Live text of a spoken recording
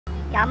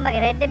යම්මගේ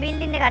red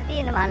building එකක්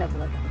තියෙන මහ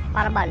ලොකුවට.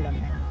 පරබල්ලොන්.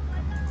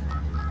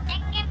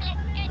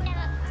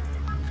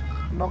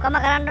 මොකම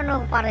කරන්න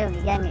ඕන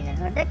පරයෝගි ගෑන්නේ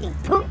නේද?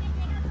 තු.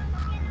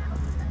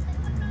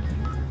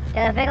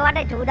 ඒක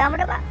වටේ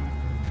චූදාමුඩ බා.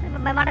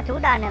 මට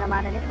චූදාන්නේ නෑ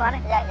මාතේ නේ පාරේ.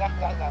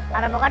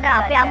 අර මොකද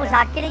අපි අමු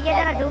සාක්කිලි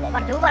කියන ටූ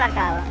බලක්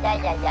ආවා.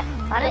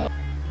 හරි.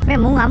 මේ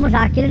මුන් අමු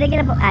සාක්කිලිද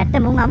කියලා ඇත්ත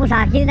මුන් අමු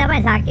සාක්කිලි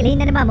තමයි සාක්කිලි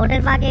ඉන්නේ බා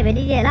මොටර් පාකේ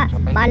වෙඩි කියලා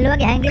බල්ලෝ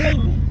වගේ හැංගිලා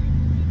ඉන්නේ.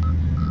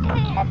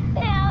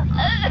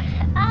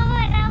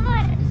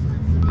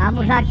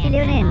 අමු සාක්කිලි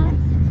නේ.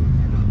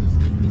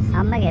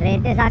 අම්මගේ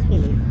රේටේ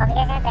සාක්කිලි.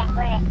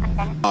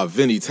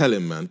 Vinny, tell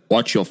him, man.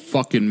 Watch your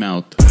fucking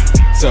mouth.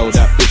 Tell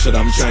that bitch that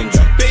I'm Chang.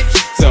 Bitch.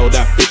 Tell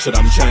that bitch that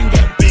I'm Chang.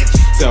 Bitch.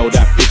 Tell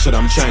that bitch that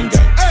I'm Chang.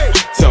 Hey.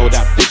 Tell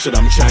that bitch that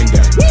I'm Chang.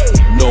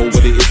 Know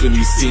what it is when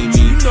you see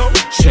me. No.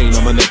 Chain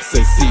on my neck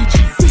says CG.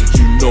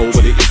 You know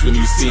what it is when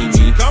you see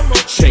me.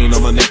 Chain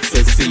on my neck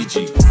says CG.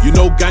 You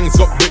know gangs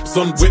got whips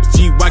on whips.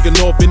 G-Wagon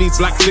or Vinny's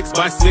black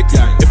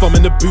 6x6. If I'm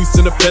in the booth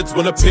and the feds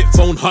wanna pit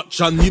phone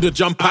hutch, I need to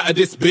jump out of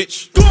this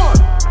bitch. Go on.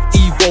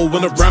 Evo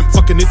on a ramp,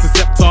 fucking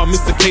interceptor.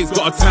 Mr. K's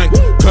got a tank.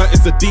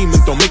 Curtis a demon,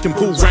 don't make him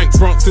pull rank.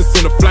 Francis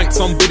on the flank,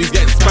 somebody's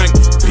getting spanked.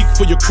 Peak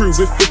for your crew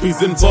with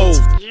flippies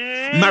involved.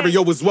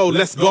 Mario as well,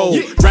 let's go.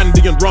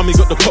 Randy and Rami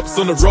got the cops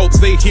on the ropes.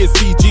 They hear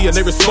CG and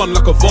they respond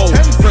like a vote.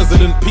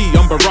 President P,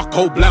 I'm Barack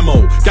Obama.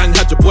 Gang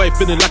had your boy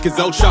feeling like his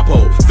El Chapo.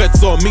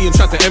 Feds saw me and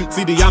tried to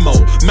empty the ammo.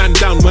 Man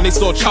down when they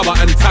saw Chaba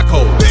and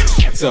Taco.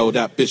 Tell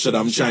that bitch that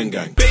I'm Chang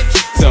gang.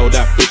 Tell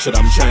that bitch that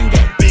I'm Chang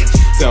gang.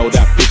 Tell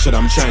that bitch that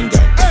I'm Chang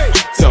gang.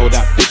 Tell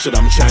that bitch that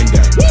I'm Chang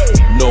gang.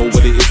 Know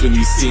what it is when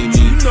you see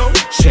me.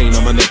 Chain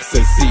on my neck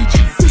says CG.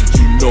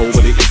 You know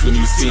what it is when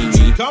you see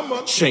me.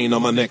 Chain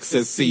on my neck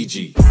says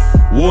CG.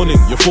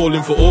 Warning, you're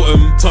falling for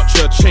autumn. Touch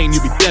your chain,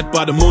 you'll be dead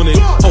by the morning.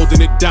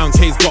 Holding it down,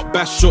 K's got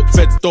bash shook.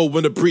 Feds stole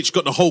when the breach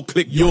got the whole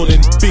clique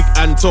yawning. Big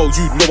Anto,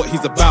 you know what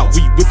he's about.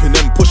 We whipping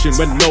and pushing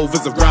when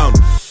Nova's around.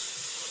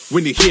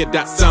 When you hear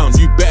that sound,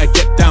 you better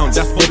get down,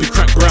 that's Bobby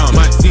Crack Brown.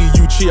 Might see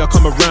you cheer,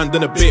 come around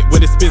in a bit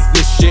when it's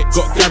business shit.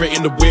 Got Garrett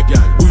in the whip,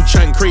 Wu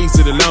Chang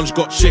crazy, the lounge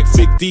got chicks.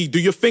 Big D, do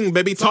your thing,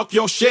 baby, talk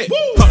your shit.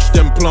 Touch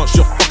them plants,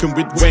 you're fucking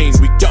with Wayne.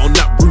 We get on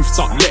that roof,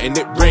 start letting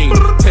it rain.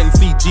 10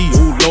 CG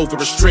all over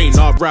a strain.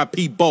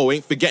 R.I.P. Bo,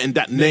 ain't forgetting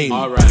that name.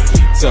 Alright,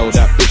 tell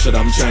that bitch that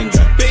I'm Chang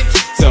gang.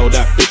 Tell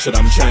that bitch that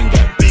I'm Chang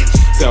gang.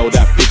 Tell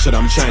that bitch that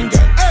I'm Chang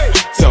gang.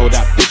 Tell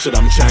that bitch that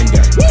I'm Chang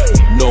gang.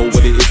 Know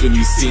what it is when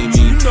you see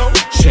me.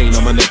 Chain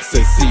on my neck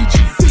says CG.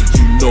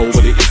 You know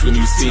what it is when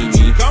you see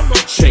me.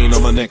 Chain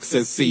on my neck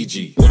says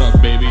CG. What up,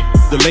 baby?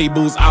 The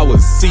label's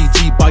ours.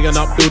 CG buying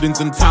up buildings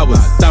and towers.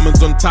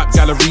 Diamonds on tap,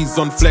 galleries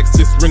on flex.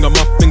 This ring on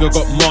my finger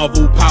got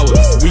Marvel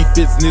powers. We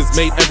business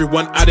made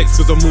everyone addicts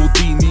cause I'm all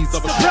Dini's.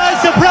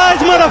 Surprise, surprise,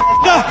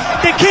 motherfucker!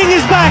 The king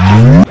is back!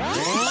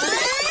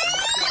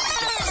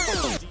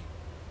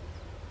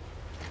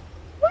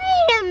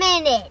 Wait a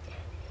minute.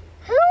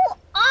 Who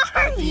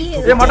are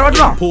you?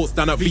 Reports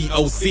down at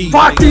VOC.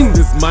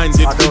 Business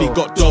minded, really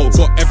got dough.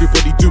 Got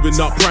everybody doing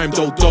up prime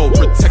dough.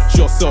 Protect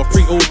yourself,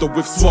 pre-order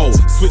with swole.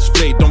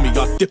 Switchblade on me,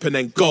 I dip and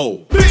then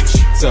go. Bitch!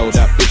 Tell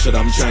that bitch that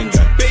I'm Chang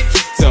gang.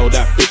 Tell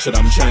that bitch that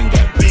I'm Chang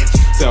gang.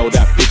 Tell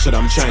that bitch that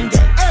I'm Chang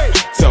gang.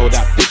 Tell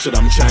that bitch that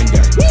I'm Chang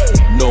gang.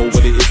 Know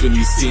what it is when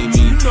you see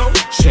me.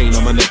 Chain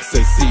on my neck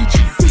says CG.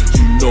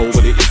 You know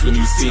what it is when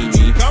you see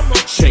me.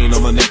 Chain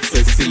on my neck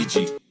says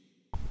CG.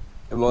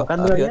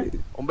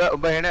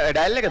 උඹ එන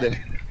dial එකද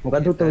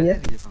මොකද්ද උත්තර විය?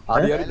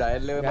 හරි හරි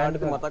dial එක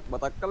ගන්නට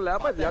මතක් කරලා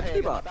ආපත්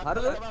යක්තිපා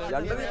හරිද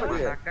යන්න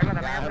දීපටිය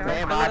මේ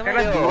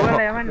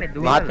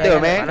මාත්‍යෝ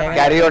මේ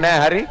කැරියෝ නෑ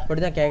හරි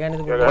පොඩි දැන් කෑ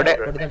ගන්නද පොඩි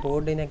දැන්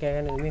පොඩ්ඩේ නෑ කෑ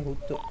ගන්නද මේ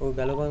හුත් ඔය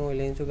ගලපන් ඔය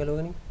ලෙන්සෝ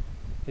ගලවගනින්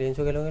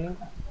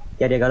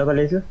කැරිය ගලපන්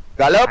ලෙන්සෝ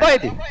ගලවපා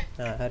ඉතින්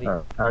හරි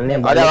අනේ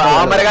අද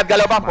ආමර එකක්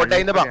ගලවපන් පොඩ්ඩක්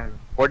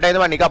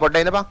ඉඳපන් නිකා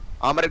පොඩ්ඩක් ඉඳපන්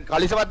ආමර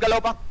කලිසමත්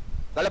ගලවපන්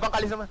ගලපන්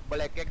කලිසම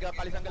බල එක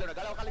කලිසම් ගලවන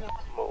ගලව කලිසම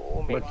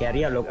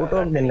කැරිය ලොකුට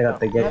දෙන්න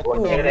ගත්තා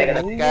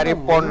කැරි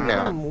පොන්න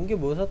මුන්ගේ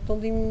බොසත්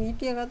හොඳින්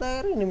හිටිය කතා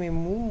කරන්නේ මේ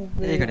මූ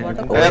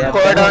ඔය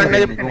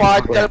කොඩන්නේ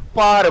පාචල්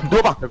පාර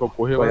දුපන්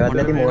කොහේ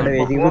වලදී මොඩ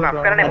වේදික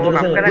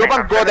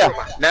දුපන් ගෝද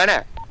නෑ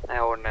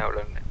නෑ ඕන්නේ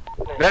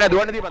නෑ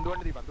දුවන්න දීපන් ගෝ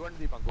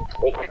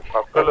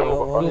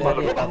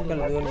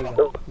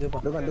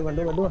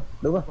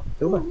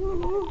දුපන්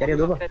කැරිය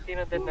දුපන්